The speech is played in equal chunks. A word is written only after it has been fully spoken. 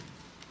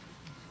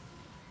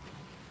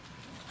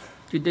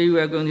Today we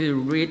are going to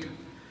read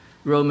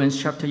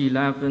Romans chapter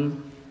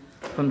 11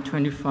 from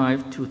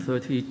 25 to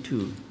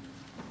 32.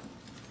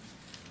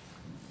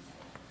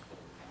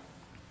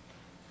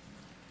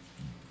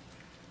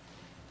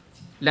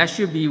 Lest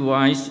you be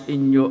wise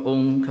in your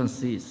own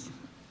conceits,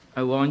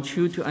 I want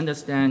you to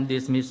understand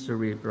this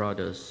mystery,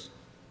 brothers.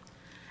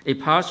 A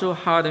partial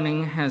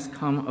hardening has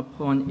come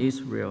upon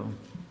Israel,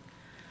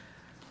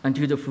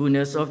 until the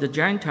fullness of the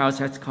Gentiles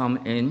has come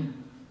in,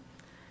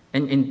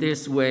 and in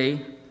this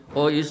way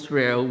all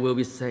Israel will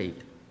be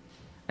saved.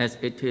 As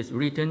it is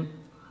written,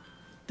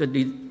 the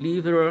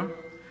deliverer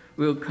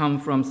will come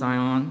from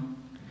Zion.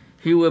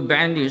 He will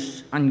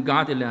banish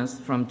ungodliness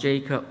from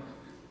Jacob.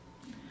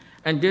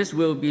 And this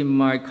will be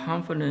my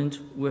covenant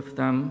with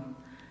them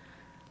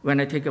when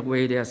I take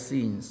away their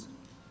sins.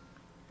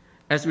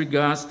 As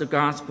regards the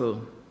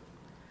gospel,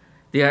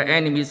 they are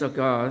enemies of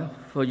God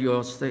for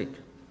your sake.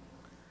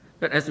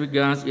 But as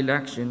regards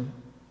election,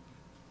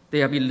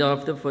 they are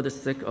beloved for the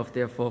sake of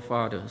their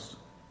forefathers.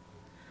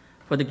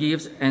 For the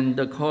gifts and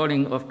the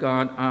calling of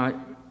God are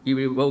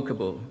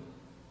irrevocable,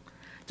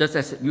 just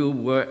as you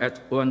were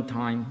at one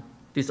time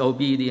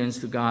disobedient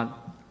to God,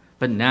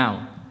 but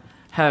now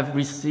have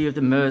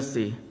received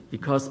mercy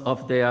because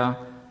of their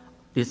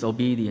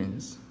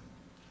disobedience.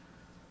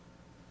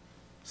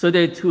 So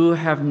they too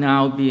have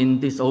now been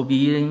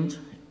disobedient,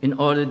 in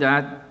order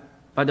that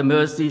by the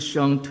mercy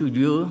shown to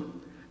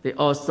you, they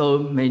also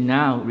may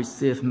now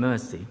receive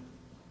mercy.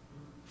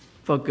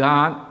 For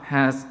God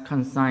has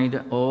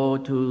consigned all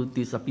to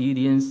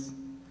disobedience,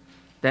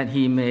 that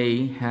he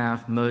may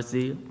have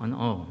mercy on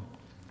all.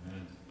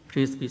 Amen.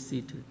 Please be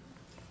seated.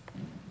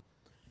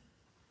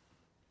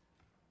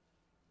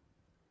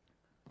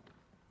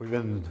 We've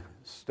been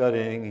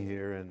studying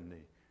here in the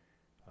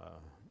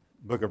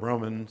book of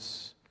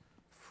Romans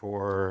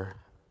for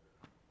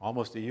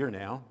almost a year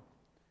now,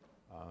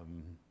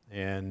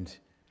 and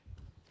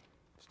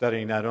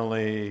studying not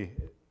only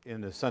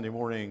in the Sunday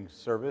morning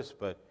service,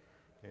 but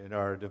in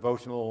our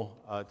devotional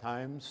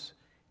times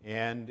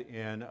and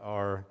in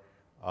our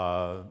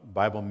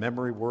Bible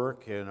memory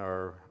work and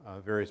our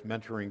various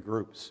mentoring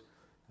groups.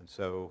 And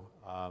so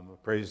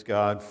praise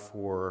God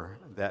for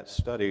that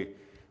study.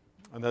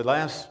 In the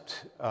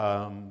last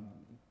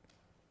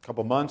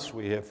couple months,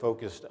 we have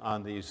focused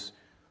on these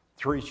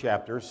three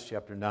chapters,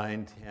 chapter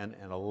 9, 10,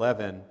 and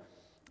 11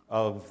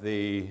 of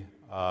the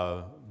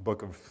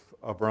book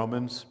of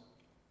Romans,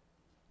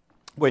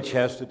 which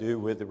has to do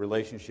with the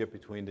relationship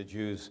between the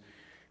Jews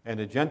and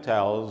the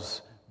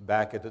Gentiles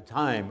back at the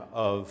time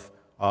of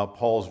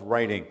Paul's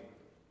writing.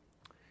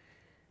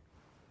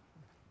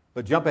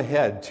 But jump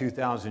ahead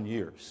 2,000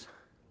 years.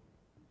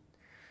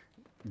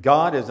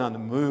 God is on the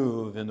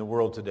move in the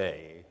world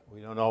today. We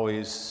don't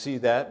always see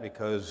that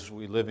because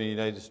we live in the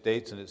United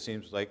States and it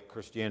seems like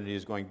Christianity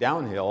is going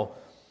downhill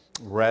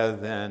rather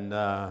than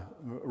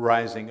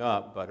rising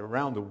up. But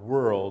around the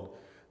world,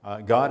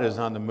 God is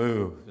on the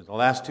move. In the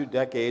last 2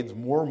 decades,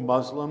 more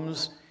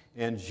Muslims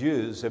and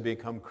Jews have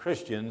become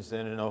Christians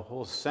than in a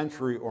whole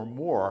century or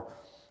more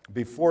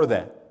before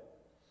that.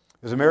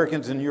 As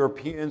Americans and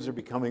Europeans are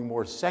becoming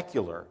more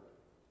secular,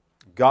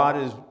 God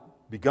has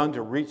begun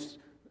to reach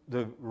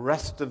the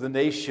rest of the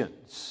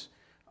nations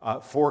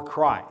for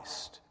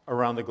Christ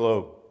around the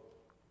globe.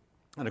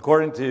 And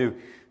according to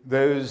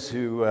those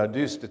who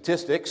do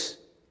statistics,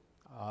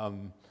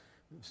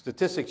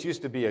 statistics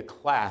used to be a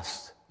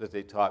class that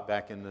they taught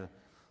back in the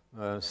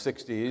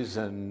 60s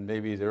and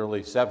maybe the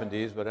early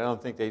 70s, but I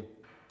don't think they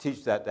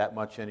teach that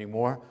much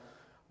anymore.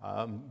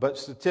 But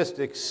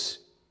statistics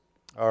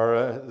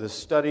are the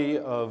study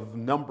of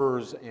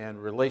numbers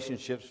and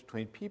relationships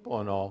between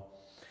people and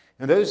all.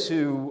 And those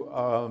who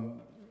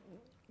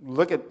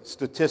look at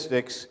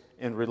statistics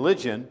and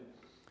religion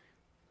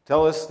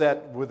tell us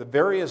that with the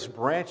various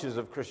branches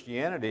of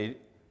Christianity,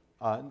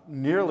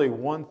 nearly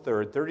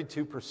 1/3,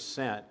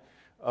 32%,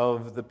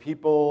 of the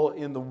people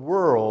in the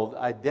world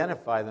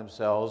identify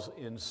themselves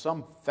in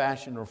some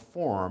fashion or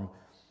form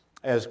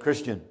as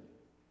Christian.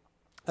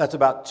 That's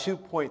about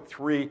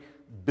 2.3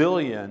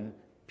 billion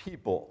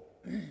people.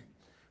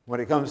 When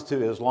it comes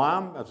to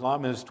Islam,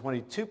 Islam is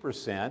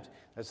 22%.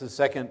 That's the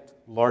second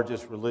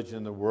largest religion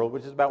in the world,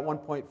 which is about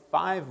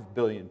 1.5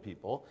 billion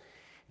people.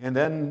 And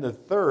then the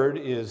third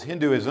is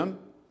Hinduism,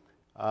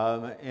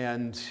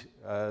 and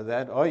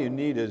that all you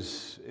need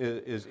is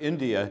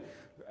India.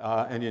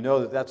 And you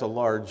know that that's a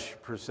large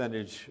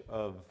percentage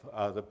of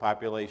the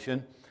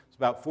population. It's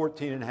about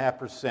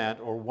 14.5%,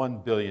 or 1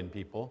 billion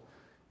people.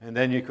 And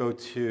then you go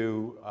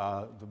to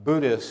the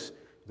Buddhists,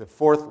 the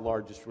fourth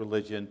largest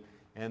religion,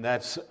 and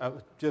that's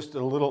just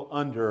a little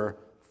under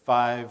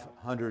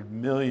 500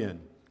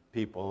 million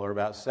people, or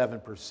about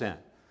 7%.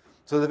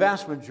 So the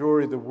vast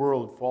majority of the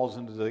world falls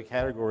into the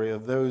category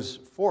of those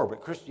four. But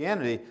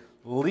Christianity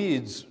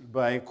leads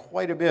by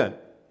quite a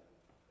bit.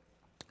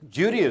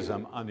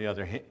 Judaism, on the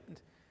other hand,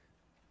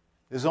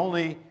 is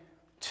only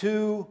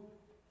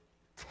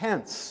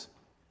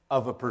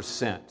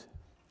 0.2%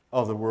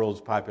 of the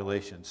world's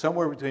population.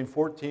 Somewhere between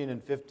 14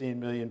 and 15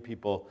 million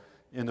people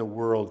in the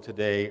world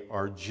today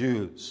are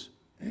Jews.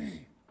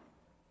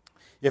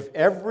 If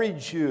every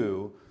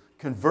Jew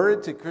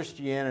converted to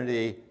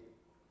Christianity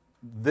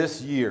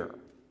this year,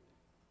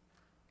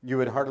 you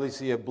would hardly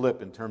see a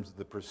blip in terms of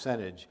the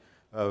percentage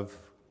of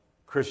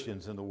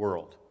Christians in the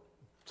world,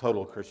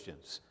 total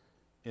Christians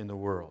in the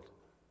world.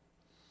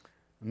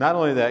 Not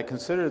only that,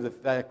 consider the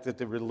fact that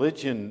the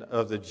religion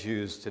of the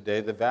Jews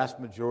today, the vast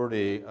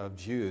majority of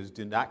Jews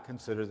do not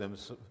consider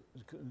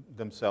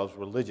themselves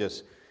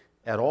religious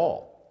at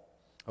all.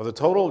 Of the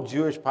total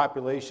Jewish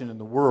population in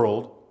the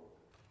world,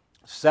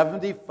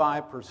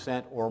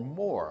 75% or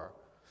more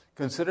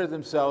consider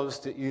themselves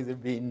to either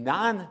be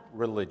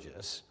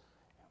non-religious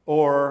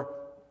or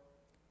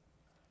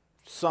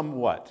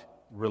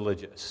somewhat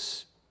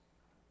religious.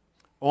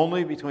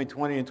 Only between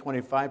 20 and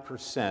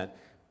 25%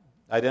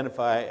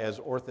 identify as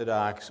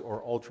Orthodox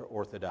or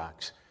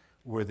ultra-Orthodox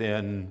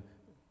within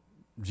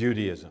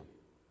Judaism.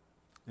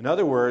 In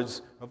other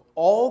words, of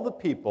all the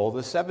people,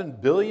 the 7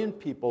 billion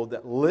people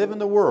that live in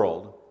the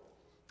world,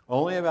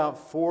 only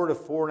about 4 to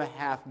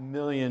 4.5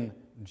 million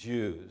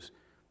Jews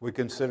would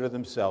consider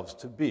themselves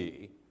to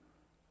be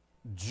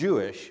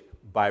Jewish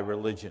by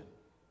religion.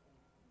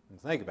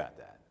 And think about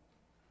that.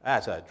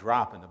 That's a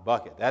drop in the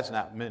bucket. That's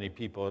not many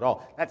people at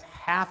all. That's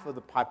half of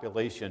the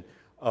population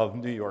of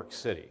New York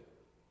City.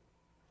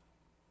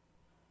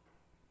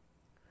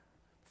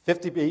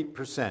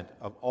 58%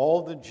 of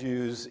all the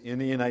Jews in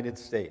the United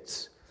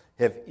States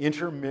have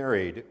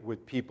intermarried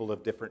with people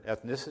of different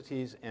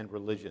ethnicities and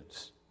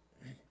religions.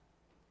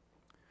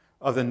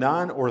 Of the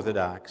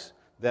non-Orthodox,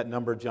 that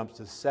number jumps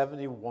to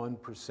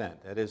 71%.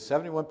 That is,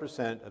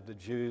 71% of the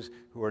Jews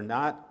who are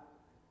not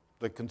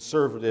the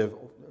conservative,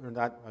 or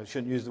not, I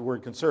shouldn't use the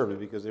word conservative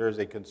because there is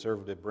a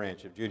conservative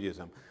branch of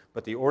Judaism,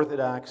 but the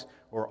Orthodox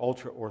or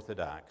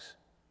ultra-Orthodox,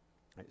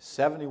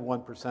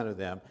 71% of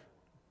them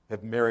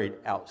have married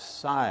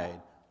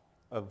outside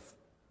of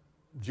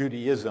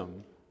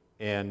Judaism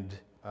and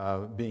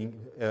being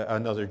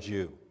another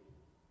Jew.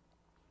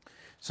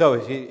 So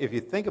if you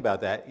think about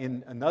that,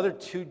 in another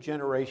 2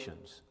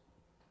 generations,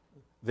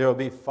 there will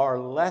be far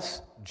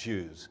less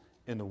Jews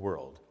in the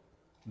world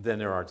than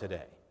there are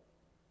today.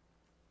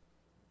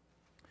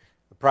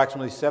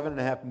 Approximately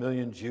 7.5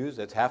 million Jews,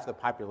 that's half the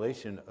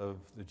population of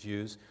the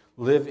Jews,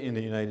 live in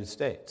the United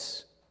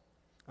States.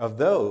 Of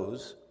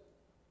those,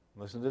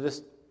 listen to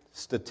this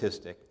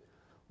statistic,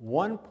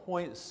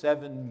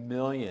 1.7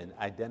 million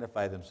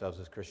identify themselves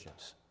as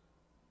Christians.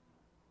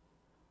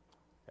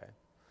 Okay.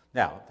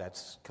 Now,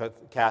 that's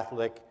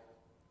Catholic,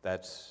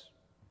 that's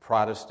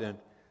Protestant,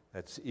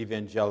 that's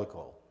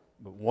evangelical,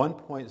 but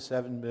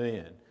 1.7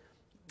 million.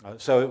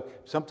 So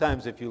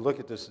sometimes if you look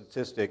at the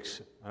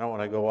statistics, I don't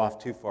want to go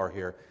off too far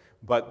here,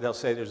 but they'll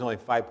say there's only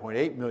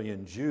 5.8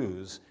 million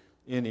Jews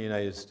in the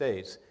United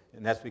States,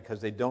 and that's because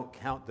they don't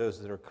count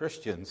those that are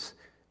Christians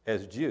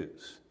as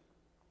Jews.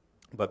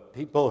 But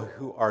people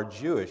who are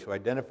Jewish, who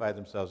identify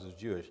themselves as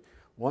Jewish,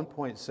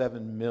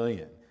 1.7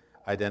 million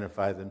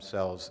identify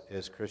themselves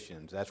as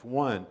Christians. That's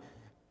 1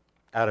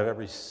 out of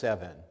every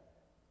 7.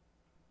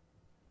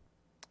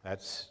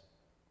 That's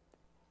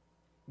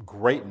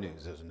great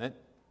news, isn't it?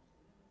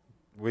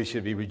 We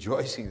should be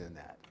rejoicing in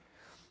that.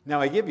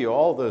 Now, I give you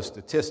all those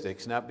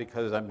statistics, not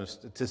because I'm a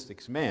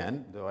statistics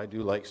man, though I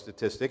do like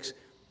statistics,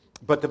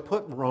 but to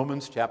put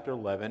Romans chapter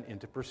 11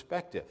 into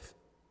perspective.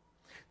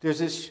 There's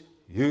this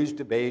huge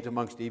debate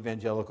amongst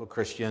evangelical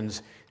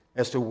Christians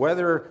as to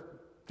whether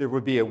there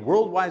would be a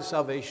worldwide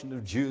salvation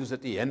of Jews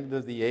at the end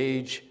of the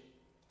age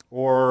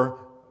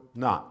or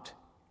not.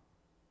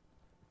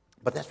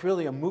 But that's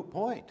really a moot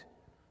point.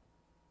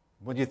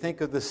 When you think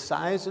of the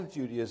size of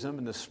Judaism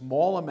and the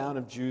small amount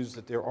of Jews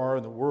that there are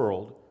in the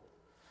world,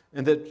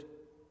 and that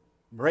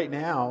right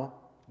now,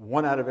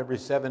 1 out of every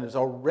 7 is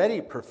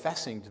already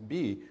professing to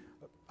be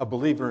a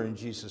believer in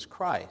Jesus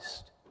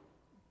Christ,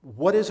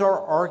 what is our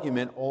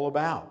argument all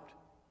about?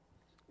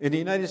 In the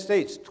United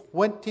States,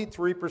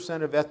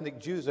 23% of ethnic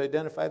Jews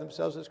identify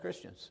themselves as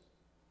Christians.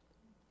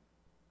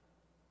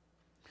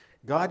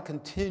 God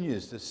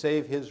continues to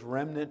save his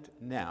remnant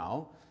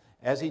now,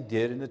 as he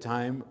did in the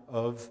time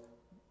of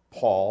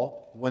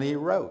Paul when he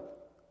wrote.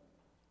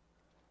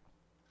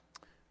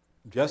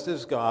 Just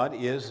as God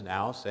is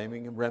now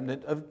saving a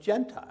remnant of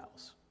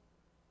Gentiles,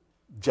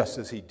 just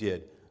as he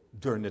did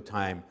during the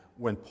time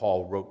when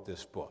Paul wrote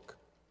this book.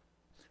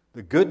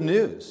 The good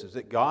news is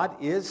that God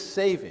is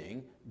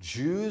saving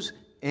Jews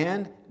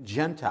and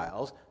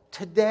Gentiles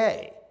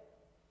today.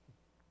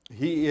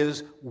 He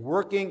is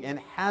working and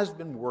has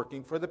been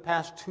working for the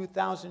past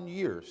 2,000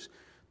 years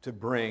to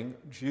bring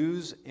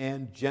Jews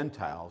and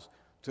Gentiles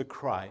to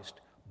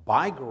Christ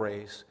by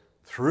grace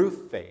through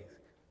faith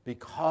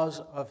because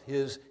of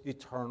his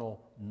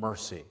eternal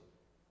mercy.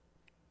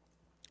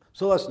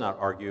 So let's not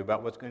argue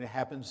about what's going to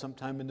happen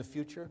sometime in the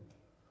future.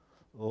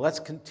 Let's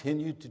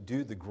continue to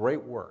do the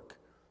great work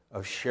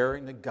of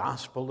sharing the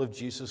gospel of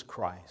Jesus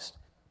Christ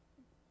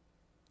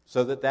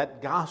so that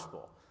that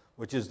gospel,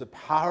 which is the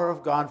power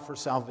of God for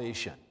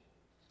salvation,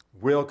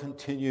 will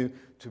continue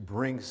to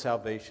bring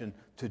salvation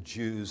to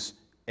Jews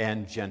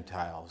and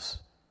Gentiles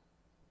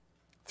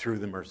through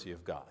the mercy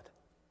of God.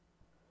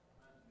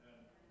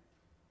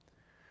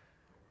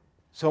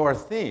 So our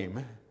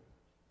theme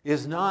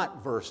is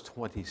not verse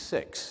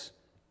 26,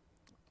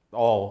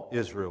 all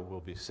Israel will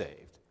be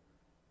saved.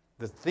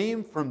 The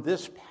theme from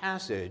this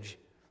passage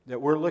that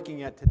we're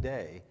looking at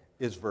today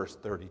is verse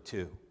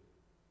 32.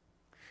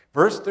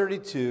 Verse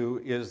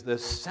 32 is the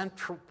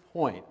central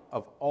point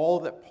of all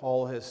that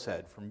Paul has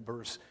said from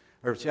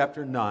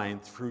chapter 9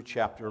 through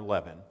chapter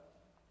 11.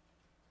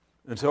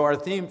 And so our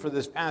theme for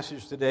this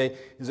passage today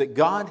is that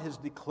God has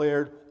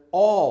declared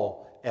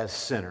all as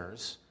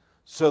sinners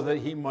so that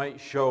he might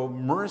show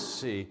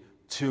mercy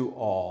to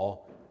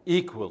all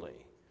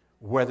equally,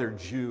 whether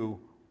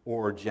Jew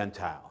or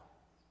Gentile.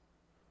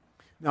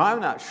 Now, I'm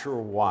not sure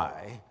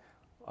why,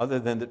 other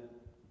than that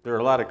there are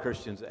a lot of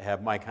Christians that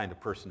have my kind of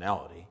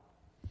personality,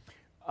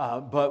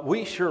 but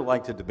we sure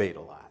like to debate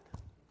a lot.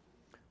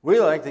 We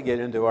like to get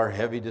into our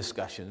heavy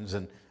discussions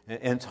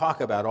and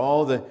talk about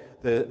all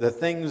the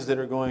things that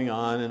are going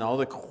on and all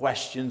the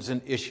questions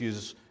and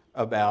issues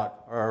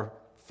about our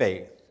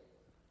faith.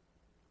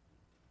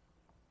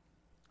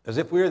 As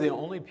if we are the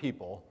only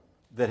people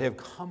that have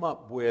come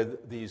up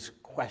with these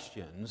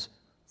questions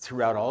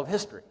throughout all of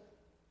history.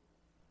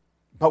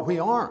 But we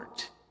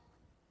aren't.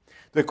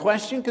 The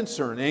question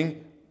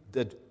concerning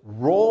the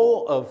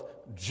role of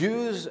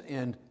Jews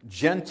and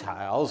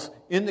Gentiles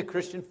in the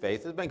Christian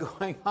faith has been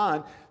going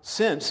on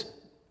since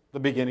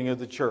the beginning of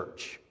the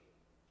church.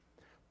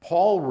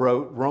 Paul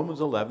wrote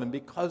Romans 11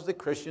 because the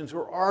Christians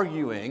were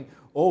arguing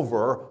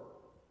over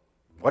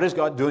what is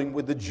God doing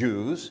with the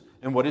Jews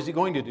and what is he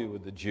going to do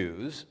with the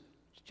Jews,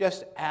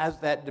 just as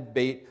that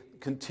debate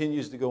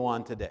continues to go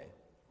on today.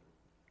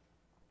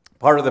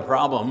 Part of the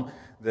problem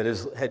that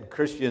has had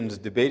Christians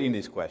debating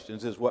these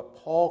questions is what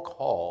Paul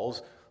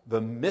calls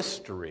the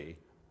mystery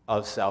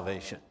of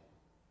salvation.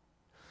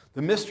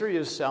 The mystery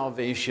of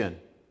salvation,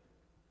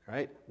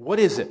 right? What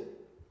is it?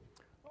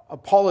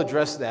 Paul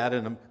addressed that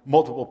in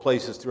multiple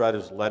places throughout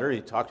his letter.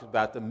 He talks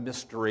about the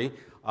mystery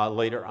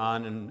later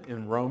on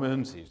in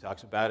Romans. He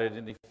talks about it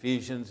in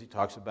Ephesians. He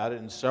talks about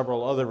it in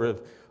several other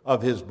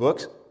of his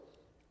books.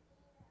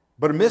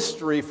 But a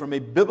mystery from a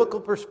biblical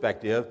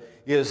perspective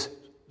is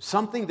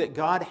something that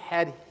God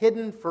had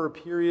hidden for a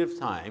period of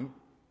time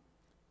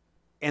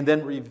and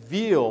then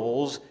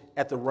reveals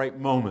at the right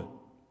moment.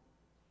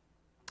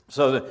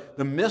 So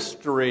the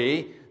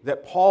mystery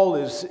that Paul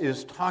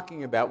is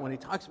talking about when he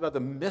talks about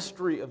the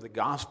mystery of the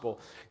gospel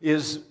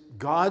is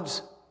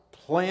God's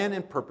plan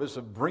and purpose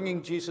of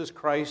bringing Jesus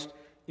Christ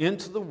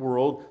into the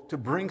world to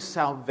bring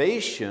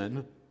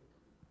salvation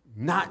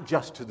not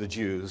just to the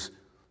Jews,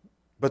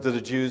 but to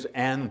the Jews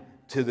and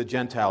to the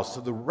Gentiles,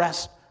 to the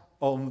rest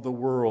of the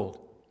world.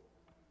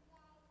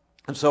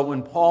 And so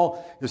when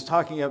Paul is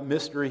talking about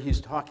mystery,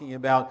 he's talking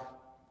about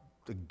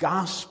the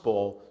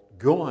gospel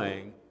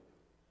going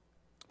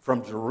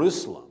from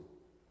Jerusalem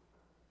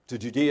to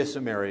Judea,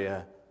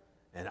 Samaria,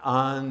 and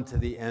on to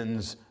the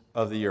ends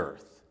of the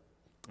earth.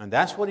 And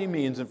that's what he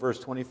means in verse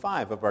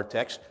 25 of our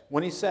text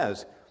when he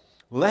says,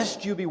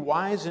 lest you be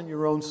wise in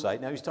your own sight.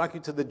 Now he's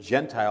talking to the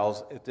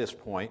Gentiles at this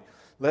point.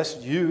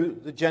 Lest you,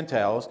 the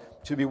Gentiles,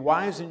 to be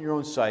wise in your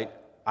own sight,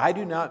 I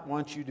do not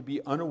want you to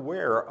be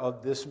unaware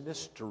of this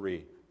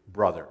mystery,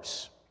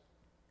 brothers.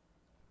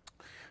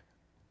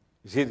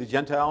 You see, the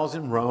Gentiles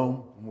in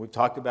Rome, and we've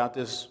talked about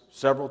this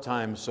several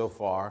times so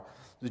far,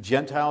 the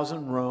Gentiles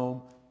in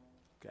Rome,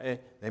 okay,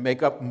 they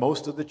make up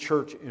most of the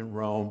church in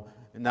Rome,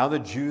 and now the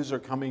Jews are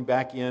coming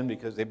back in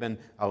because they've been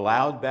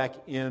allowed back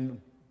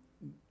in.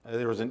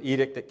 There was an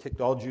edict that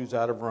kicked all Jews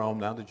out of Rome.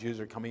 Now the Jews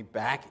are coming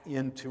back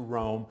into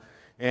Rome,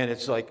 and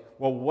it's like,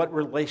 well, what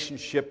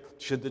relationship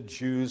should the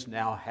Jews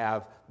now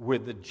have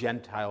with the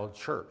Gentile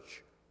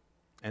church?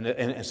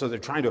 And so they're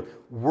trying to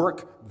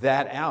work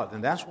that out.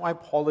 And that's why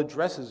Paul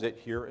addresses it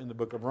here in the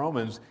book of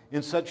Romans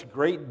in such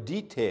great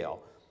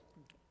detail,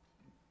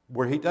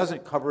 where he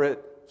doesn't cover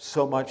it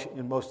so much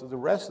in most of the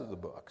rest of the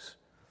books.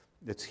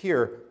 It's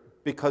here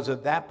because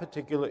of that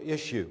particular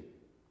issue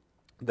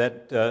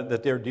that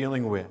they're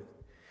dealing with.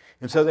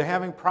 And so they're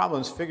having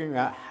problems figuring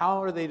out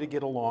how are they to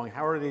get along,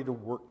 how are they to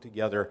work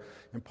together.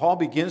 And Paul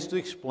begins to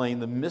explain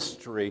the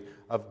mystery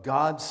of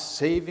God's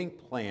saving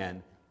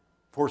plan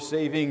for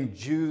saving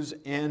Jews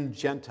and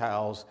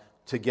Gentiles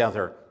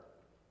together.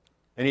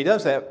 And he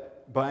does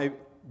that by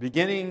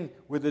beginning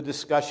with a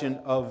discussion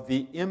of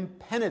the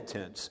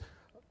impenitence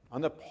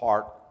on the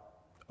part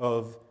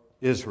of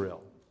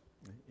Israel.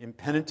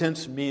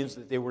 Impenitence means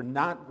that they were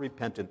not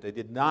repentant. They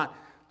did not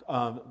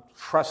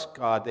trust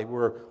God. They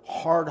were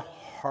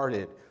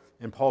hard-hearted.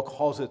 And Paul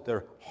calls it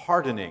their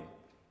hardening.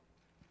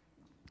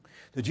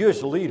 The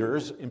Jewish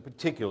leaders, in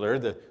particular,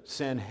 the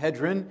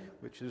Sanhedrin,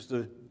 which is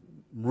the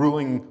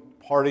ruling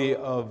party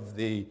of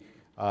the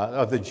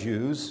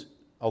Jews,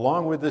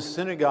 along with the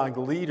synagogue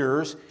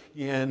leaders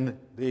in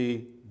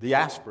the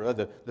diaspora,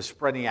 the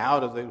spreading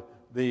out of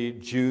the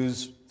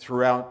Jews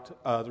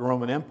throughout the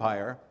Roman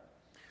Empire.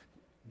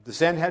 The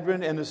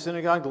Sanhedrin and the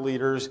synagogue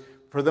leaders,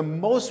 for the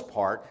most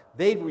part,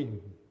 they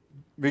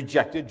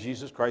rejected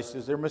Jesus Christ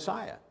as their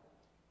Messiah.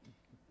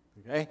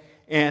 Okay?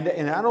 And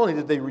not only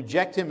did they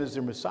reject him as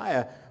their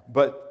Messiah,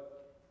 but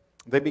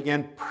they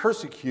began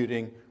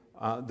persecuting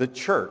the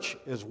church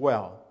as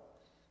well.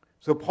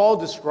 So Paul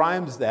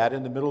describes that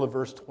in the middle of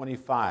verse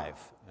 25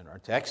 in our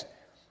text.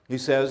 He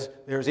says,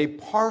 there's a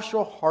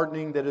partial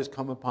hardening that has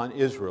come upon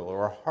Israel,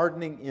 or a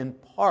hardening in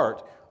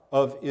part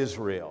of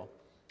Israel,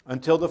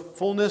 until the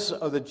fullness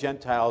of the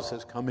Gentiles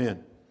has come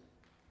in.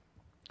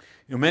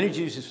 You know, many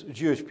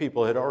Jewish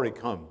people had already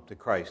come to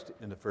Christ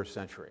in the first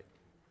century,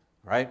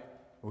 right?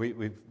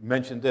 We've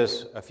mentioned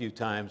this a few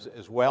times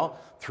as well.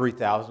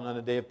 3,000 on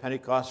the day of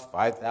Pentecost,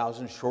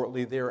 5,000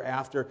 shortly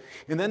thereafter.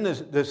 And then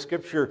the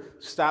scripture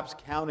stops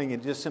counting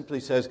and just simply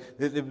says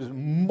that it was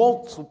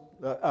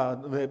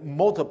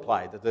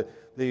multiplied,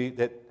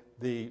 that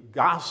the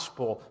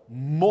gospel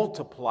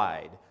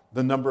multiplied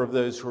the number of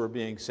those who were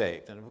being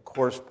saved. And of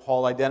course,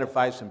 Paul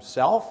identifies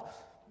himself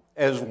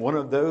as one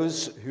of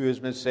those who has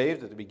been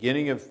saved at the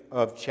beginning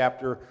of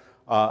chapter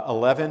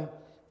 11.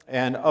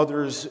 And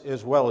others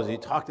as well, as he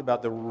talked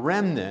about the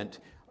remnant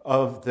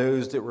of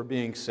those that were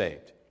being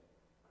saved.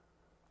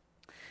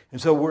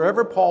 And so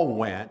wherever Paul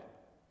went,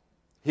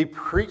 he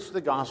preached the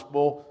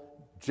gospel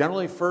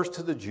generally first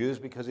to the Jews,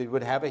 because he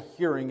would have a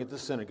hearing at the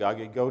synagogue.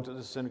 He'd go to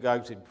the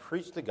synagogues, he'd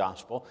preach the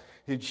gospel,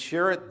 he'd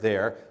share it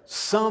there.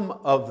 Some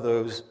of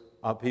those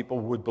people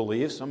would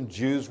believe, some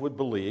Jews would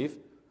believe,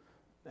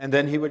 and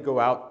then he would go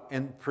out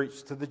and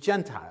preach to the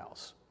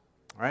Gentiles.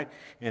 Right?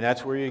 And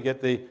that's where you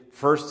get the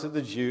first to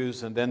the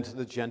Jews and then to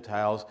the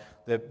Gentiles.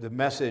 The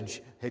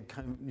message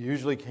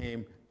usually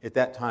came at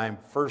that time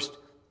first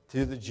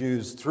to the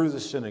Jews through the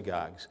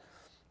synagogues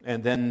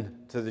and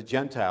then to the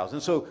Gentiles.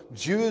 And so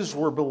Jews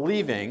were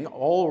believing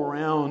all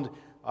around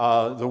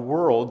the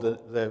world,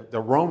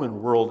 the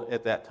Roman world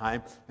at that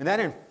time, and that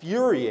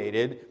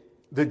infuriated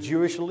the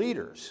Jewish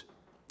leaders.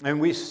 And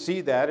we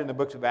see that in the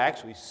books of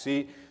Acts. We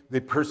see the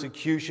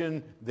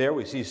persecution there.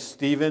 We see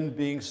Stephen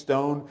being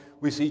stoned.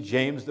 We see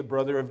James, the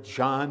brother of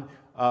John,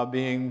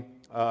 being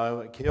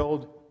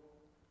killed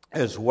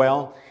as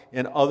well,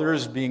 and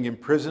others being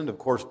imprisoned. Of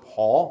course,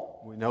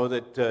 Paul. We know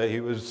that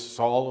he was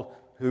Saul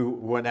who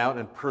went out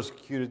and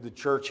persecuted the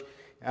church.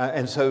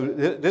 And so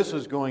this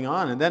was going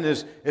on. And then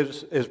as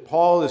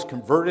Paul is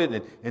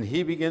converted and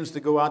he begins to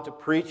go out to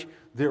preach,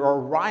 there are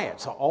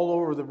riots all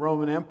over the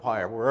Roman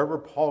Empire. Wherever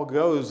Paul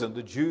goes and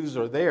the Jews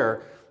are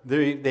there,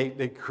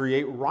 they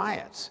create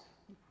riots.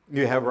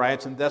 You have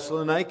riots in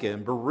Thessalonica,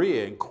 in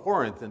Berea, in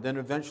Corinth, and then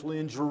eventually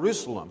in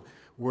Jerusalem,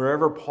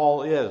 wherever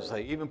Paul is.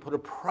 They even put a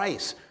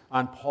price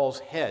on Paul's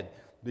head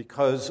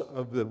because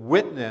of the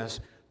witness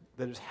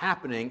that is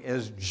happening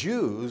as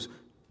Jews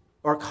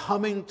are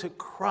coming to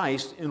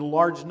Christ in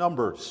large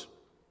numbers.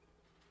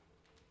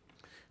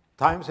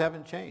 Times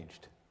haven't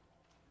changed.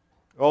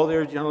 Oh,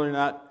 they're generally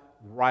not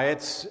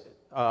riots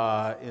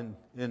in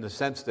the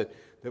sense that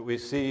we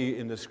see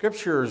in the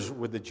scriptures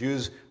with the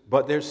Jews,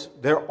 but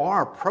there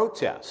are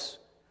protests.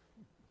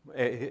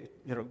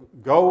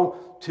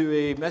 Go to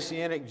a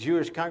Messianic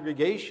Jewish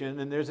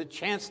congregation, and there's a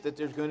chance that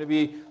there's going to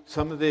be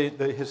some of the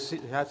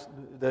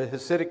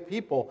Hasidic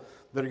people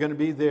that are going to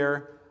be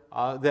there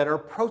that are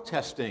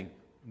protesting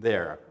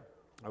there.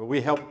 We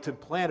helped to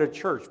plant a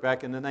church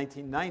back in the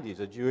 1990s,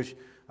 a Jewish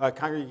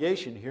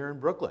congregation here in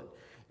Brooklyn.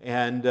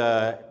 And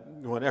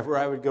whenever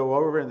I would go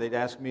over and they'd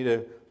ask me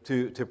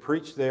to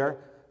preach there,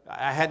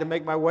 I had to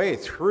make my way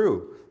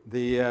through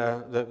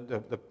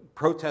the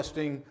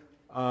protesting,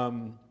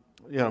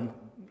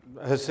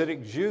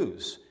 Hasidic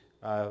Jews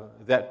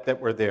that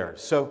were there.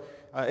 So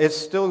it's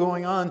still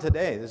going on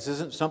today. This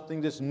isn't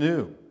something that's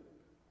new.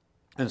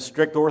 In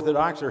strict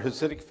Orthodox or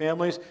Hasidic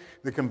families,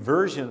 the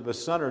conversion of a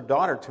son or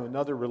daughter to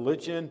another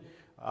religion,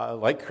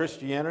 like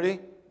Christianity,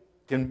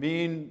 can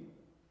mean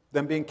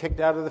them being kicked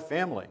out of the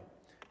family.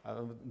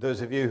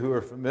 Those of you who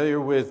are familiar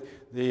with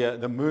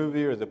the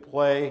movie or the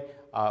play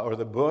or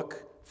the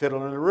book, Fiddler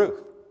on the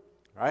Roof,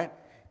 right?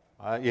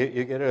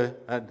 You get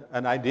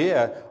an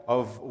idea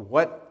of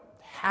what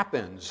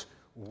happens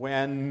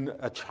when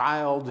a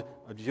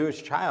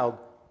Jewish child,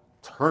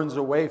 turns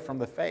away from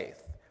the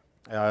faith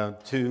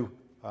to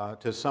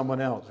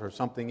someone else or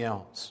something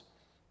else.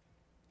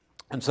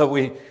 And so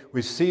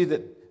we see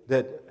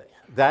that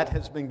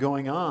has been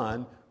going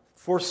on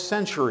for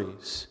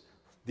centuries.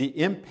 The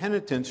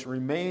impenitence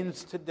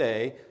remains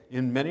today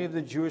in many of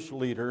the Jewish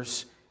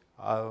leaders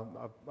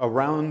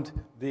around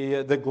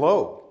the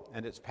globe,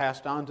 and it's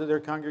passed on to their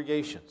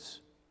congregations.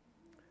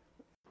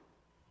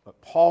 But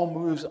Paul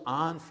moves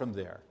on from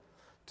there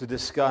to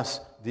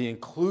discuss the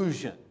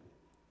inclusion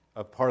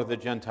of part of the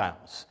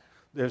Gentiles.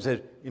 There's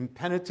an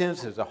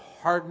impenitence, there's a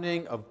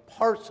hardening of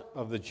parts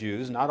of the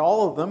Jews, not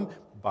all of them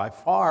by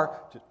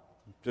far.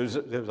 There's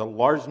a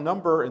large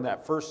number in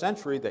that first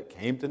century that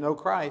came to know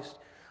Christ,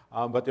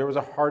 but there was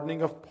a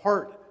hardening of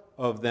part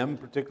of them,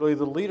 particularly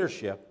the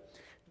leadership.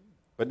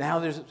 But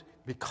now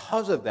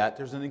because of that,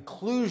 there's an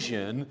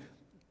inclusion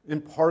in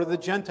part of the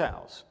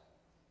Gentiles.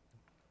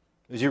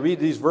 As you read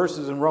these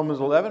verses in Romans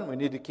 11, we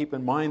need to keep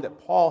in mind that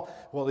Paul,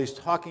 while he's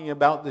talking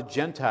about the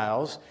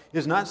Gentiles,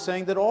 is not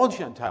saying that all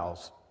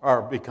Gentiles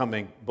are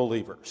becoming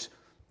believers.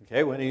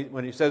 Okay,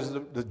 when he says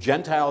the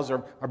Gentiles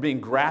are being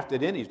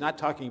grafted in, he's not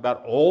talking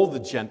about all the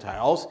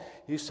Gentiles.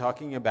 He's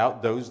talking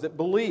about those that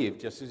believe,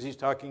 just as he's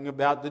talking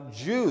about the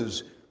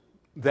Jews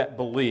that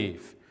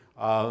believe,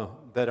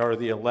 that are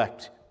the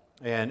elect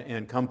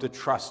and come to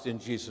trust in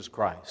Jesus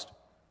Christ.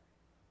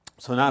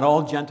 So not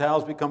all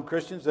Gentiles become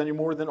Christians any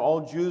more than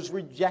all Jews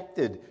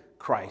rejected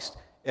Christ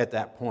at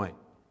that point.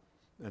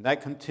 And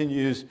that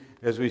continues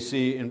as we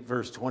see in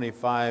verse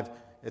 25.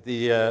 At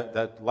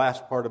that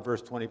last part of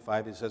verse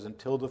 25, it says,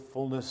 until the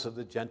fullness of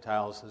the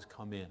Gentiles has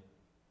come in.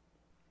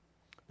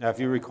 Now, if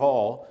you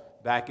recall,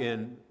 back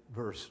in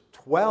verse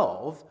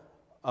 12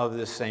 of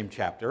this same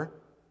chapter,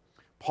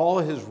 Paul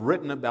has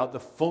written about the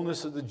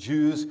fullness of the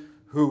Jews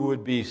who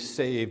would be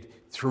saved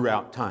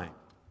throughout time.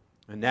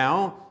 And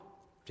now,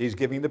 he's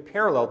giving the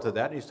parallel to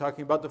that, and he's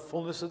talking about the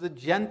fullness of the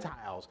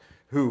Gentiles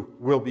who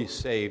will be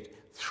saved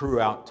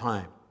throughout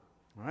time.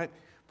 All right?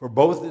 For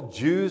both the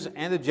Jews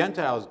and the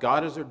Gentiles,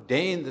 God has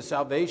ordained the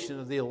salvation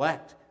of the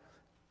elect.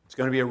 It's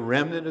going to be a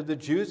remnant of the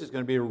Jews. It's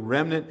going to be a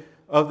remnant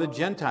of the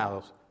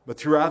Gentiles. But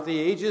throughout the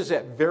ages,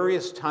 at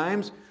various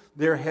times,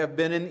 there have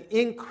been an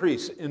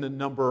increase in the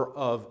number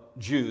of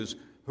Jews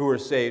who are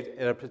saved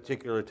at a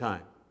particular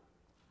time.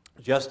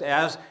 Just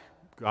as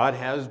God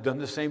has done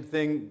the same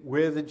thing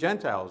with the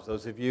Gentiles.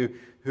 Those of you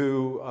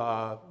who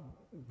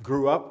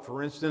grew up,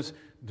 for instance,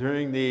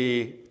 during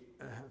the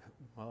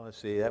well, let's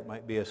see, that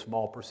might be a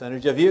small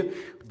percentage of you,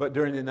 but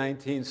during the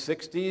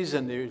 1960s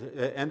and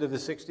the end of the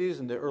 60s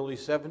and the early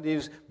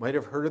 70s, might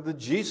have heard of the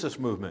Jesus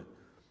movement,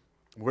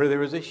 where there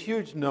was a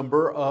huge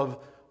number of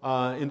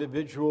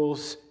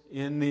individuals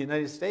in the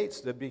United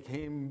States that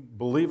became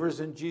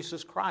believers in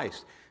Jesus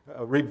Christ.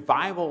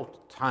 Revival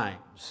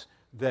times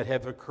that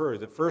have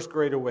occurred, the First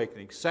Great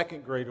Awakening,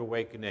 Second Great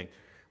Awakening,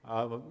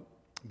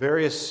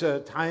 various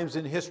times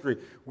in history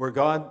where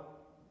God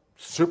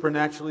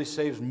supernaturally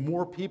saves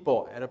more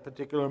people at a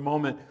particular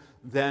moment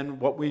than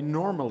what we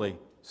normally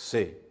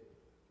see.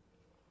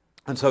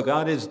 And so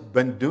God has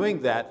been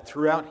doing that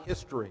throughout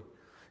history.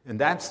 And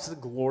that's the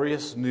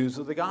glorious news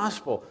of the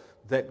gospel,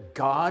 that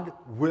God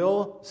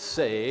will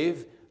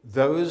save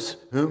those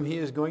whom he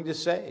is going to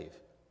save.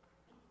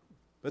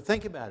 But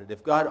think about it.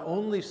 If God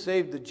only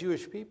saved the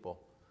Jewish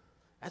people,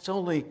 that's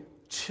only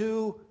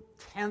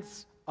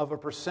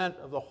 0.2%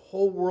 of the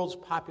whole world's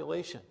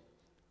population.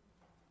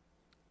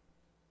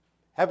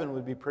 Heaven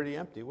would be pretty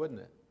empty,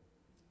 wouldn't it?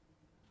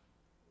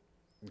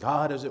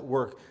 God is at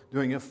work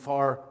doing a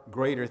far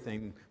greater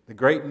thing. The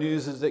great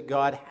news is that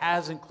God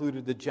has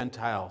included the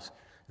Gentiles.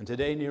 And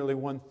today, nearly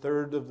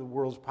 1/3 of the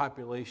world's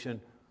population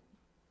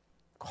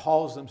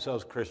calls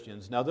themselves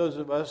Christians. Now, those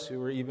of us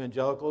who are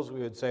evangelicals,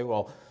 we would say,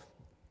 well,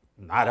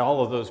 not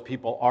all of those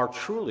people are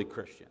truly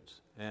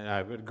Christians. And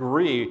I would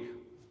agree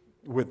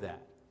with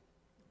that.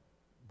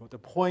 But the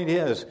point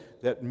is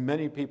that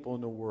many people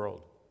in the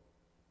world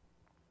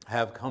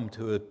have come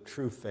to a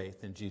true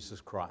faith in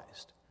Jesus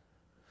Christ.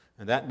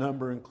 And that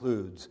number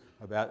includes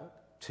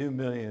about 2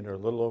 million or a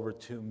little over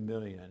 2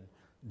 million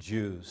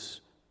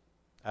Jews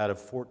out of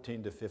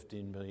 14 to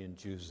 15 million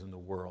Jews in the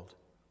world.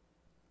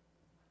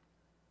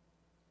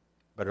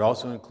 But it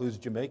also includes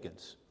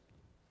Jamaicans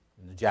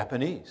and the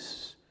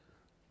Japanese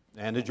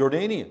and the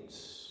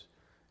Jordanians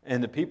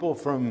and the people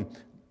from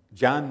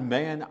John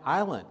Mann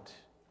Island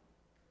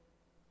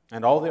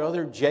and all the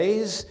other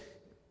J's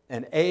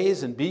and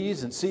A's and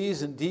B's and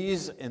C's and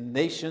D's and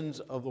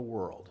nations of the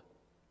world.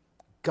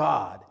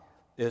 God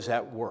is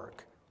at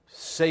work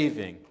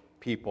saving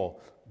people,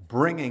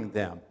 bringing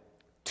them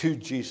to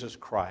Jesus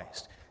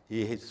Christ.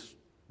 He has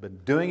been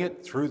doing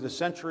it through the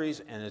centuries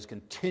and is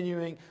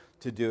continuing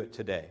to do it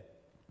today.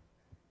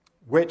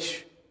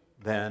 Which,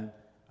 then,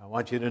 I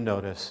want you to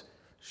notice,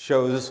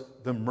 shows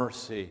the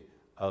mercy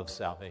of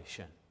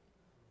salvation.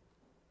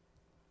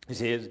 You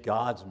see, it's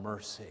God's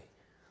mercy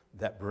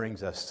that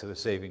brings us to the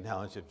saving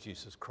knowledge of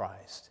Jesus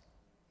Christ.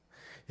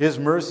 His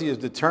mercy is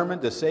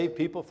determined to save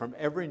people from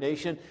every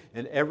nation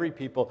and every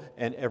people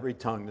and every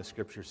tongue, the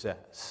Scripture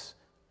says.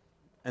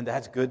 And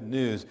that's good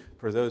news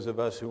for those of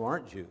us who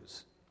aren't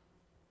Jews.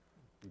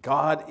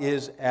 God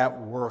is at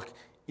work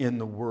in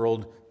the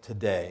world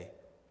today.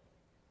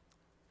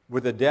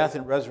 With the death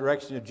and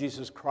resurrection of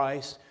Jesus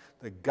Christ,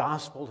 the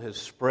gospel has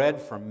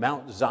spread from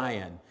Mount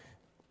Zion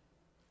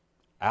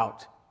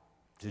out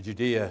to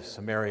Judea,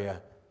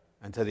 Samaria,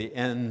 and to the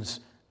ends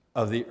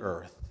of the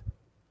earth.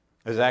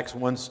 As Acts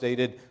 1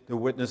 stated, the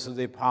witness of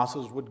the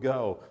apostles would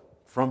go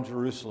from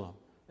Jerusalem,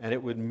 and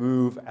it would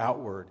move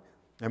outward.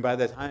 And by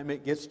the time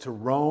it gets to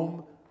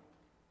Rome,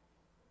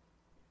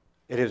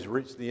 it has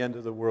reached the end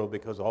of the world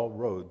because all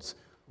roads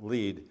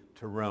lead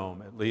to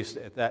Rome. At least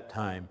at that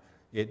time,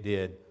 it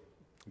did.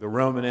 The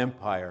Roman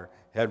Empire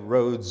had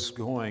roads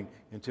going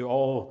into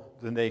all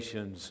the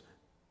nations,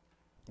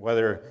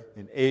 whether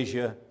in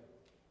Asia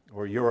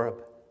or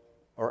Europe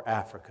or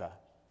Africa.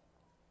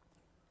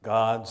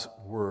 God's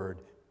word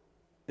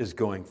is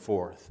going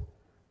forth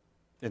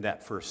in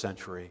that first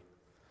century.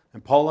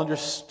 And Paul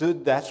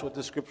understood that's what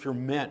the Scripture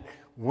meant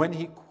when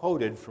he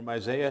quoted from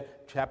Isaiah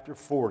chapter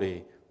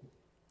 40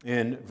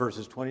 in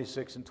verses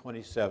 26 and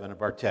 27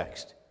 of our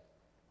text.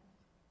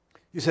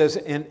 He says,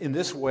 "And in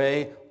this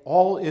way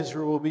all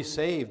Israel will be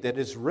saved. That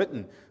is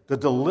written, the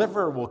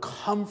deliverer will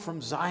come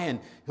from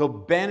Zion. He'll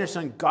banish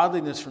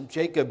ungodliness from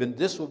Jacob, and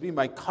this will be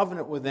my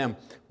covenant with them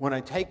when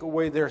I take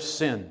away their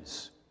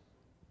sins."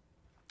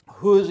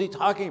 Who is he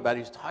talking about?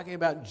 He's talking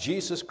about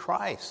Jesus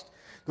Christ,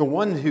 the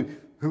one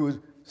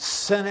who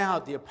sent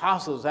out the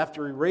apostles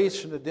after he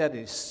raised from the dead.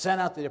 He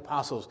sent out the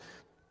apostles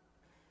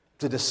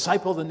to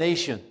disciple the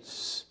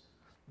nations,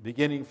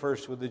 beginning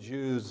first with the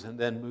Jews and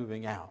then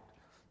moving out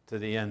to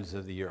the ends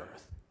of the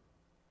earth.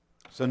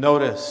 So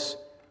notice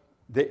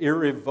the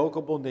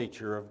irrevocable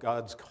nature of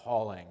God's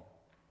calling.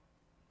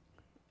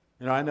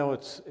 I know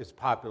it's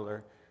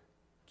popular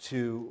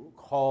to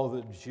call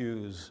the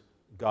Jews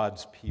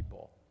God's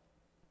people.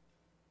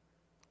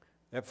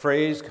 That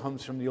phrase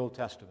comes from the Old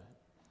Testament.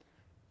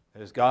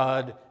 As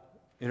God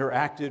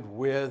interacted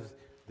with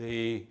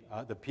the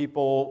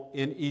people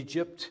in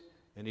Egypt,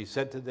 and he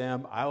said to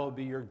them, "I will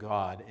be your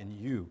God, and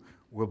you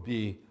will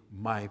be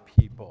my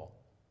people."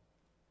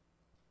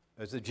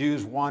 As the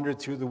Jews wandered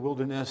through the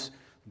wilderness,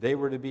 they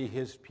were to be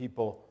his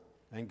people,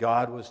 and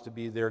God was to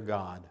be their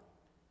God.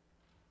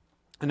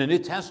 In the New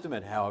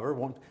Testament, however,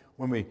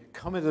 when we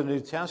come into the New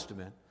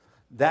Testament,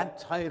 that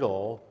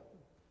title,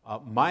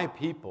 my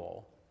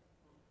people,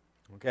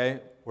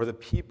 or the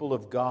people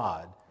of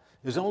God,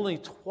 is only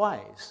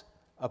twice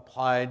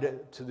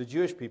applied to the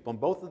Jewish people, and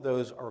both of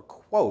those are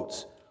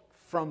quotes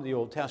from the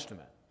Old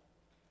Testament.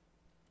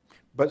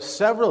 But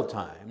several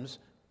times,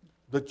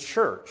 the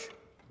church,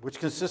 which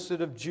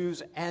consisted of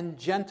Jews and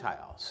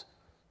Gentiles,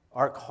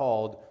 are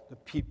called the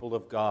people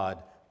of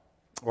God,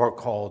 or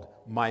called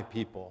my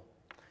people.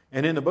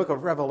 And in the book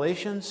of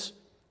Revelations,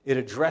 it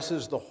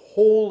addresses the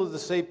whole of the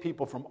saved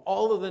people from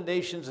all of the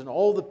nations and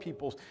all the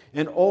peoples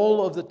and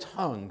all of the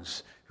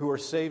tongues who are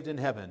saved in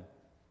heaven.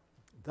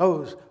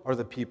 Those are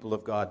the people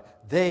of God.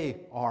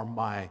 They are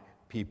my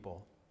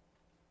people.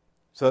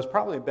 So it's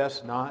probably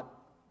best not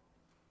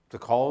to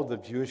call the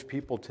Jewish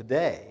people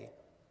today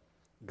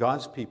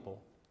God's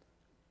people,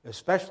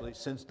 especially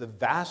since the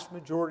vast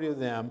majority of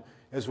them,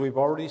 as we've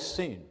already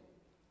seen,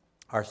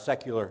 are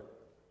secular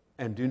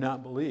and do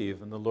not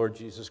believe in the Lord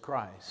Jesus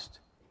Christ.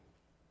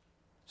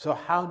 So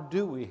how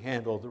do we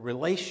handle the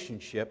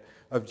relationship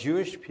of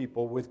Jewish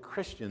people with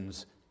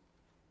Christians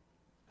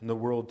in the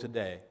world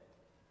today?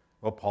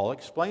 Well, Paul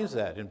explains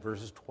that in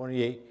verses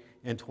 28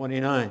 and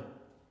 29.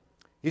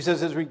 He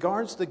says, "As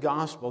regards the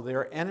gospel, they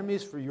are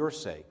enemies for your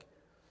sake.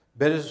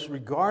 But as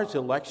regards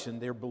election,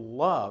 they are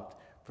beloved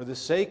for the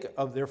sake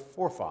of their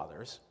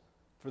forefathers.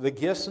 For the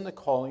gifts and the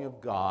calling of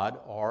God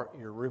are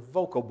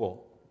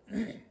irrevocable."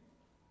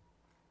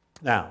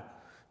 Now,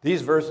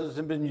 these verses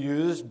have been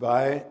used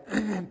by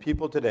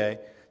people today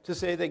to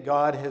say that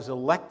God has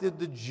elected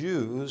the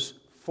Jews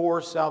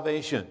for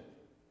salvation.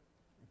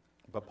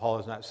 But Paul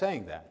is not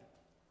saying that.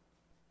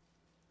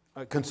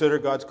 Consider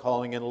God's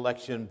calling and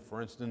election,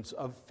 for instance,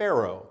 of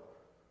Pharaoh.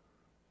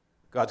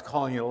 God's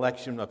calling and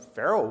election of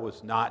Pharaoh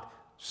was not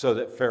so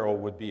that Pharaoh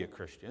would be a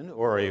Christian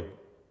or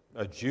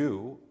a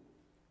Jew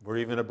or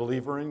even a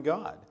believer in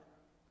God.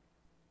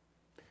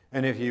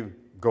 And if you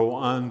go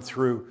on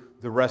through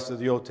the rest of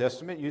the Old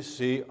Testament, you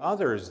see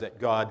others that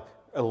God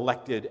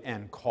elected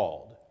and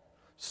called.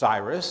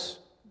 Cyrus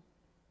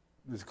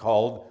is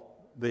called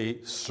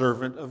the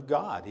servant of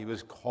God. He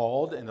was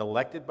called and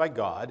elected by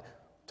God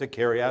to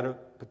carry out a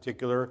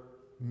particular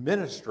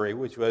ministry,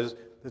 which was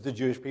that the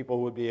Jewish people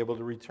would be able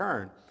to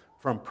return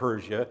from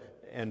Persia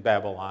and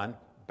Babylon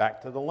back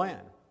to the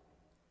land.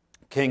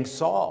 King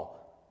Saul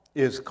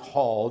is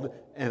called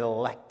and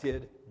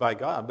elected by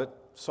God,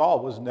 but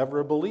Saul was never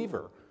a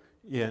believer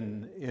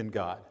in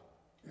God.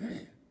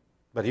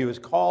 But he was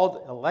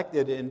called,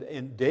 elected,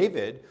 and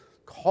David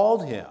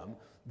called him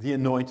the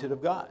anointed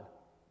of God.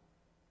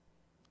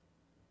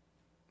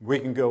 We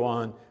can go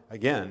on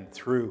again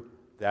through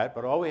that,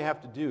 but all we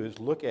have to do is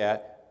look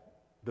at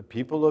the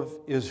people of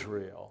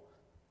Israel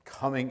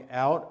coming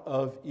out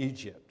of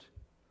Egypt,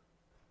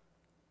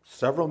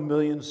 several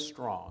million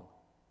strong,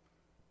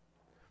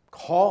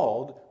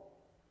 called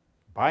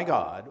by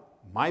God,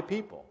 my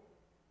people,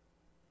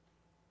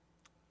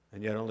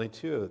 and yet only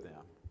two of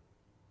them,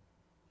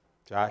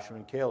 Joshua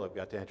and Caleb,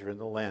 got to enter into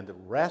the land. The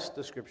rest,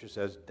 the scripture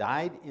says,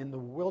 died in the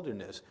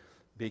wilderness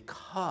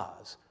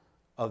because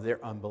of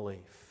their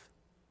unbelief.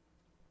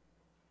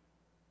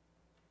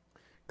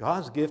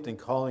 God's gift and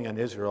calling on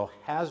Israel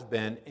has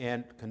been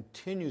and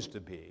continues to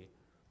be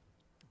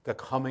the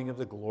coming of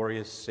the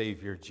glorious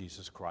Savior,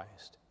 Jesus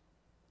Christ.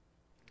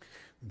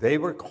 They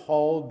were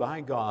called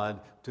by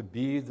God to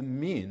be the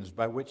means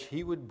by which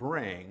he would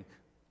bring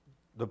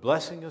the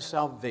blessing of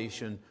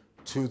salvation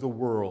to the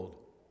world.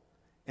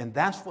 And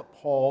that's what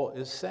Paul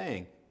is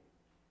saying.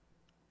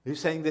 He's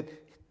saying that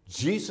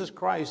Jesus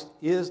Christ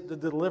is the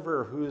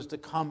deliverer who is to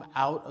come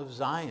out of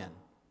Zion,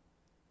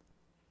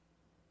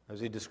 as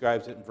he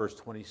describes it in verse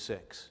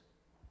 26.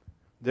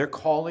 Their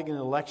calling and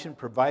election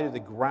provided the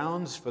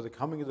grounds for the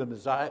coming of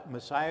the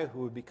Messiah who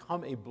would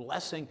become a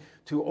blessing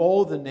to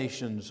all the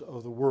nations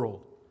of the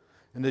world.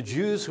 And the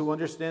Jews who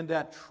understand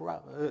that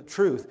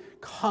truth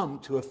come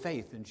to a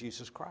faith in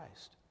Jesus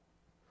Christ.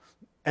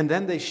 And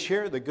then they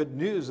share the good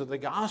news of the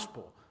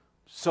gospel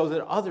so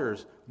that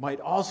others might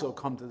also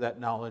come to that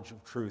knowledge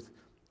of truth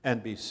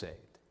and be saved.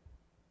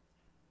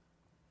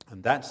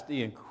 And that's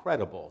the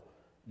incredible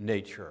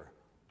nature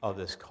of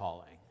this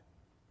calling.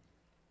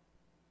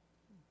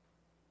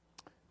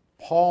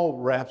 Paul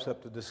wraps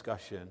up the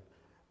discussion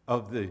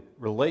of the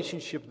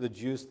relationship of the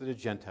Jews to the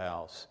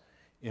Gentiles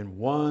in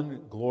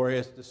one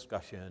glorious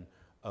discussion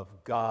of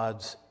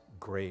God's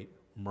great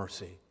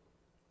mercy.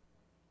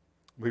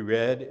 We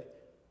read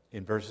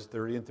in verses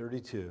 30 and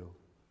 32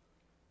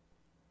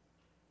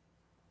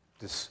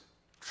 this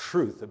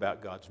truth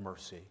about God's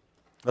mercy.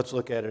 Let's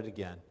look at it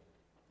again.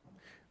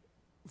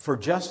 For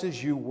just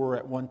as you were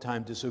at one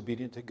time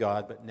disobedient to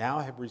God, but now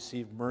have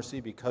received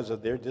mercy because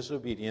of their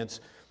disobedience,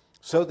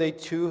 so they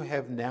too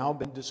have now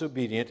been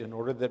disobedient, in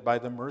order that by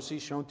the mercy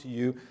shown to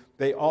you,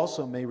 they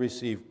also may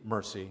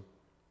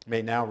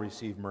now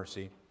receive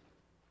mercy.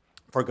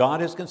 For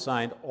God has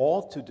consigned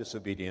all to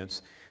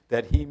disobedience,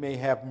 that he may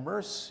have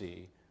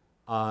mercy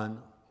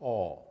on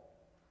all.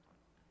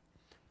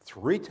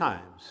 3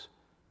 times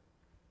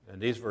in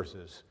these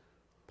verses,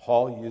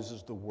 Paul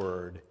uses the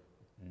word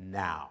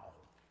now.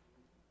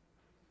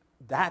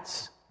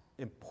 That's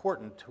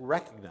important to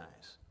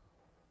recognize.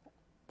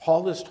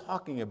 Paul is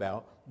talking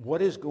about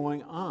what is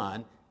going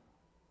on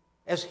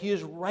as he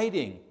is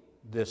writing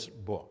this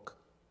book.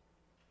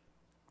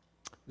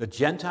 The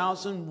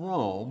Gentiles in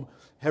Rome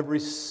have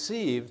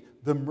received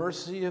the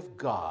mercy of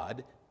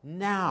God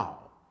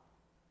now.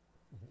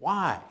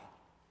 Why?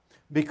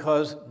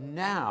 Because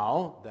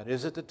now, that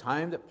is at the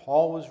time that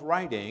Paul was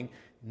writing,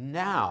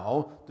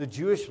 now the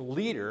Jewish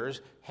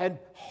leaders had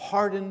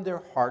hardened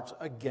their hearts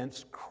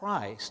against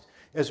Christ.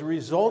 As a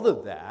result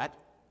of that,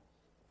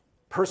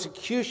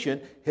 persecution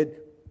had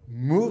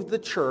moved the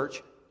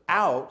church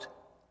out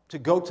to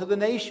go to the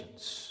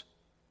nations.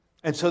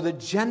 And so the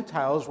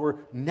Gentiles were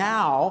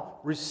now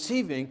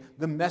receiving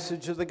the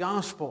message of the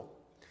gospel.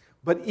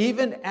 But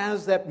even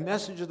as that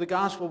message of the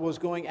gospel was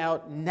going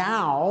out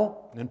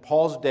now, in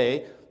Paul's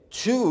day,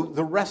 to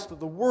the rest of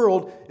the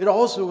world, it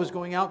also was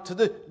going out to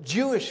the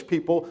Jewish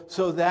people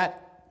so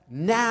that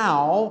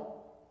now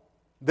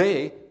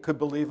they could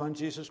believe on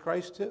Jesus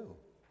Christ too.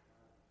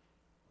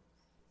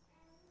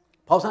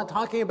 Paul's not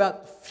talking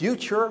about the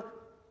future.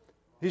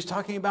 He's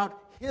talking about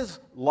his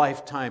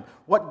lifetime,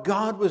 what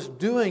God was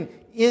doing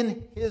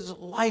in his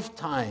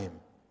lifetime.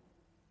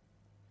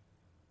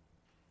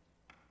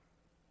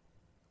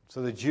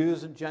 So the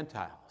Jews and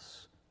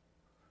Gentiles,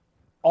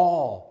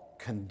 all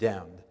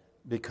condemned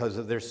because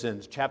of their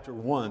sins. Chapter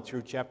 1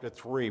 through chapter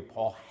 3,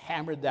 Paul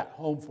hammered that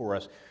home for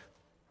us.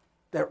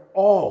 They're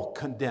all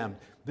condemned.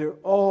 They're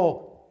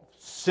all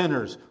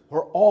sinners.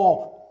 We're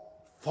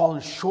all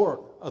fallen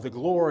short of the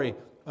glory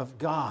of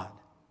God.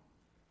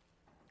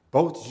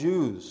 Both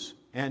Jews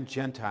and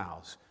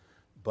Gentiles.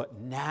 But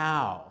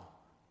now,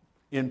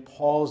 in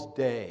Paul's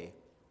day,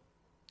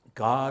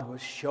 God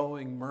was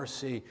showing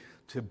mercy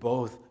to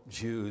both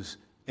Jews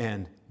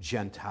and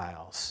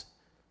Gentiles.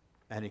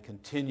 And he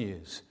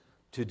continues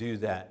to do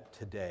that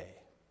today.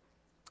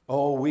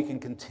 Oh, we can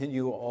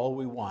continue all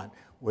we want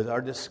with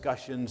our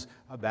discussions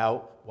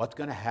about what's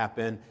going to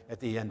happen at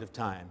the end of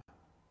time.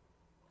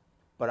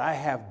 But I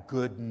have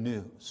good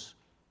news.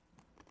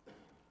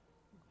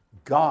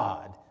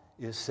 God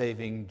is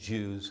saving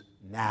Jews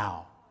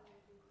now.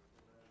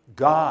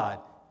 God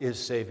is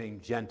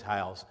saving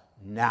Gentiles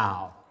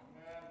now.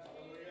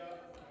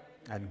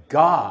 And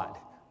God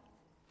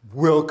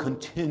will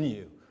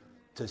continue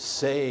to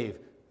save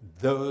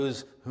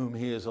those whom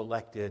he has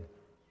elected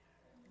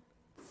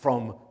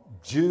from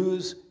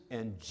Jews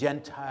and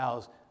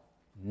Gentiles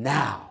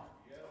now.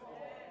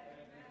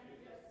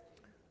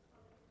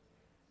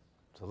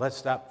 So let's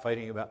stop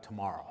fighting about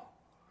tomorrow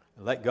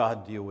and let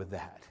God deal with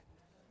that.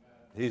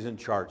 He's in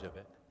charge of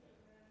it.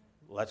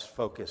 Let's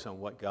focus on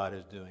what God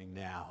is doing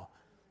now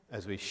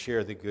as we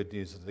share the good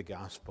news of the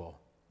gospel.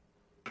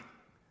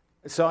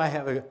 So I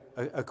have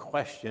a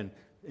question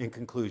in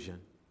conclusion.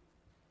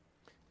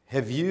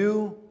 Have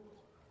you,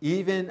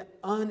 even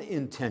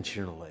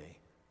unintentionally,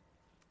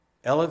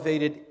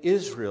 elevated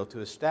Israel to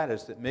a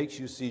status that makes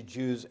you see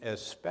Jews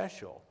as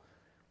special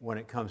when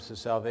it comes to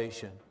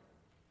salvation?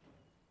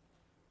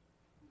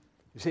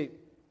 You see,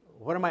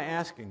 what am I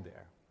asking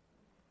there?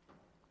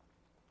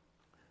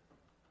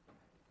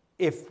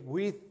 If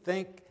we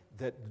think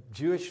that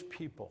Jewish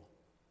people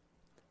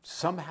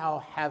somehow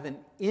have an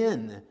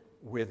in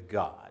with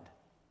God,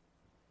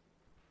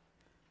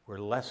 we're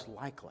less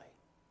likely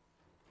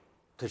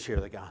to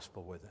share the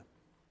gospel with them.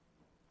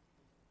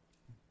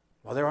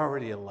 Well, they're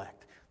already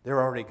elect.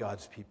 They're already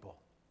God's people.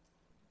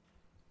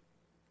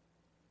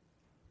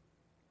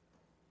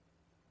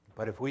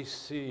 But if we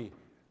see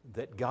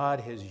that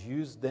God has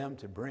used them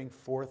to bring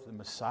forth the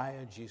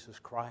Messiah, Jesus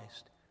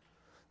Christ,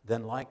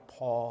 then like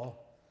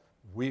Paul,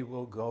 we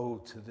will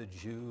go to the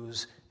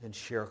Jews and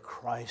share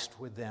Christ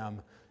with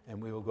them,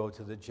 and we will go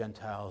to the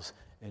Gentiles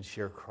and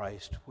share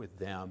Christ with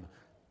them.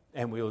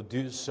 And we will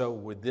do so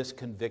with this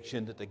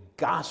conviction that the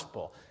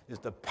gospel is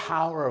the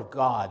power of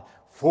God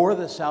for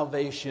the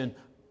salvation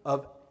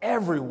of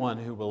everyone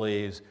who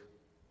believes,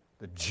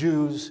 the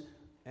Jews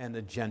and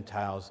the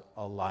Gentiles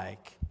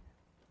alike.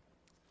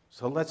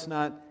 So let's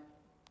not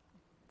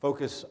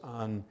focus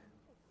on,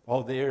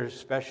 oh, they're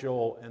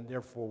special and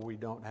therefore we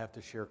don't have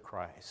to share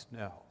Christ.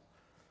 No.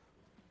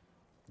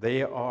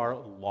 They are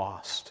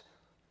lost.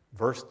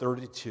 Verse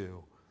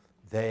 32,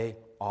 they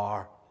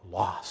are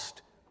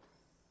lost.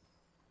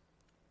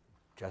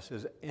 Just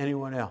as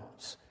anyone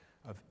else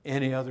of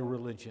any other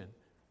religion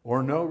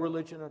or no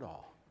religion at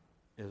all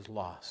is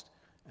lost.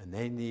 And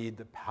they need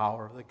the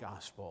power of the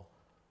gospel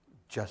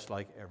just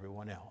like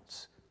everyone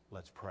else.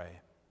 Let's pray.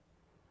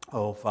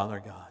 Oh,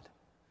 Father God,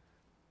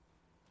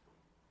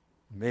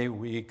 may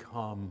we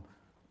come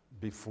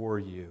before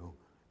you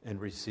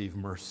and receive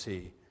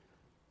mercy.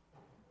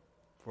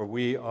 For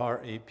we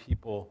are a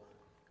people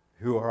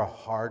who are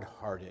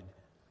hard-hearted.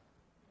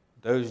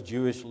 Those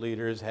Jewish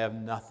leaders have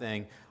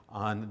nothing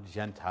on the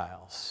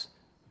Gentiles.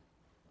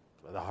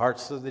 The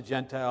hearts of the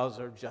Gentiles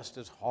are just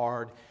as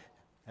hard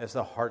as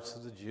the hearts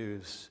of the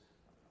Jews.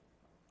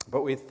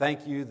 But we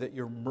thank you that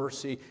your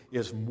mercy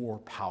is more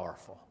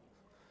powerful,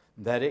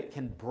 that it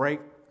can break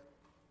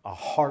a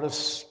heart of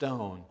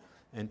stone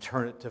and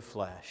turn it to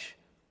flesh.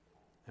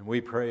 And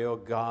we pray, oh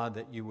God,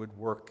 that you would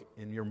work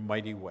in your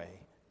mighty way.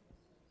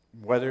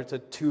 Whether it's a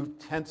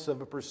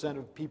 0.2%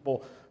 of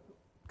people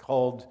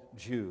called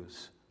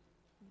Jews,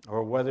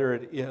 or whether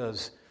it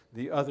is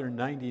the other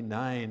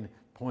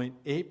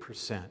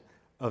 99.8%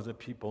 of the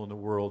people in the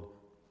world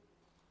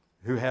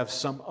who have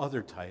some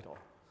other title.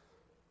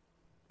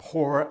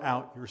 Pour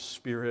out your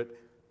Spirit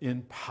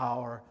in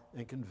power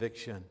and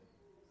conviction,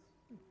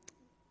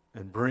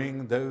 and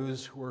bring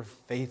those who are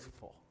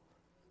faithful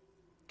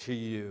to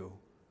you,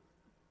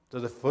 to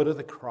the foot of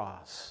the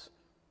cross,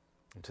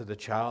 and to the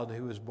child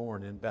who was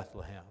born in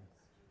Bethlehem,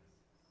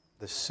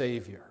 the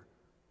Savior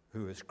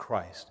who is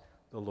Christ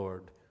the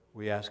Lord.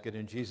 We ask it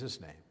in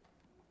Jesus' name.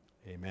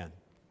 Amen.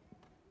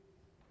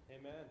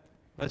 Amen.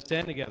 Let's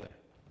stand together.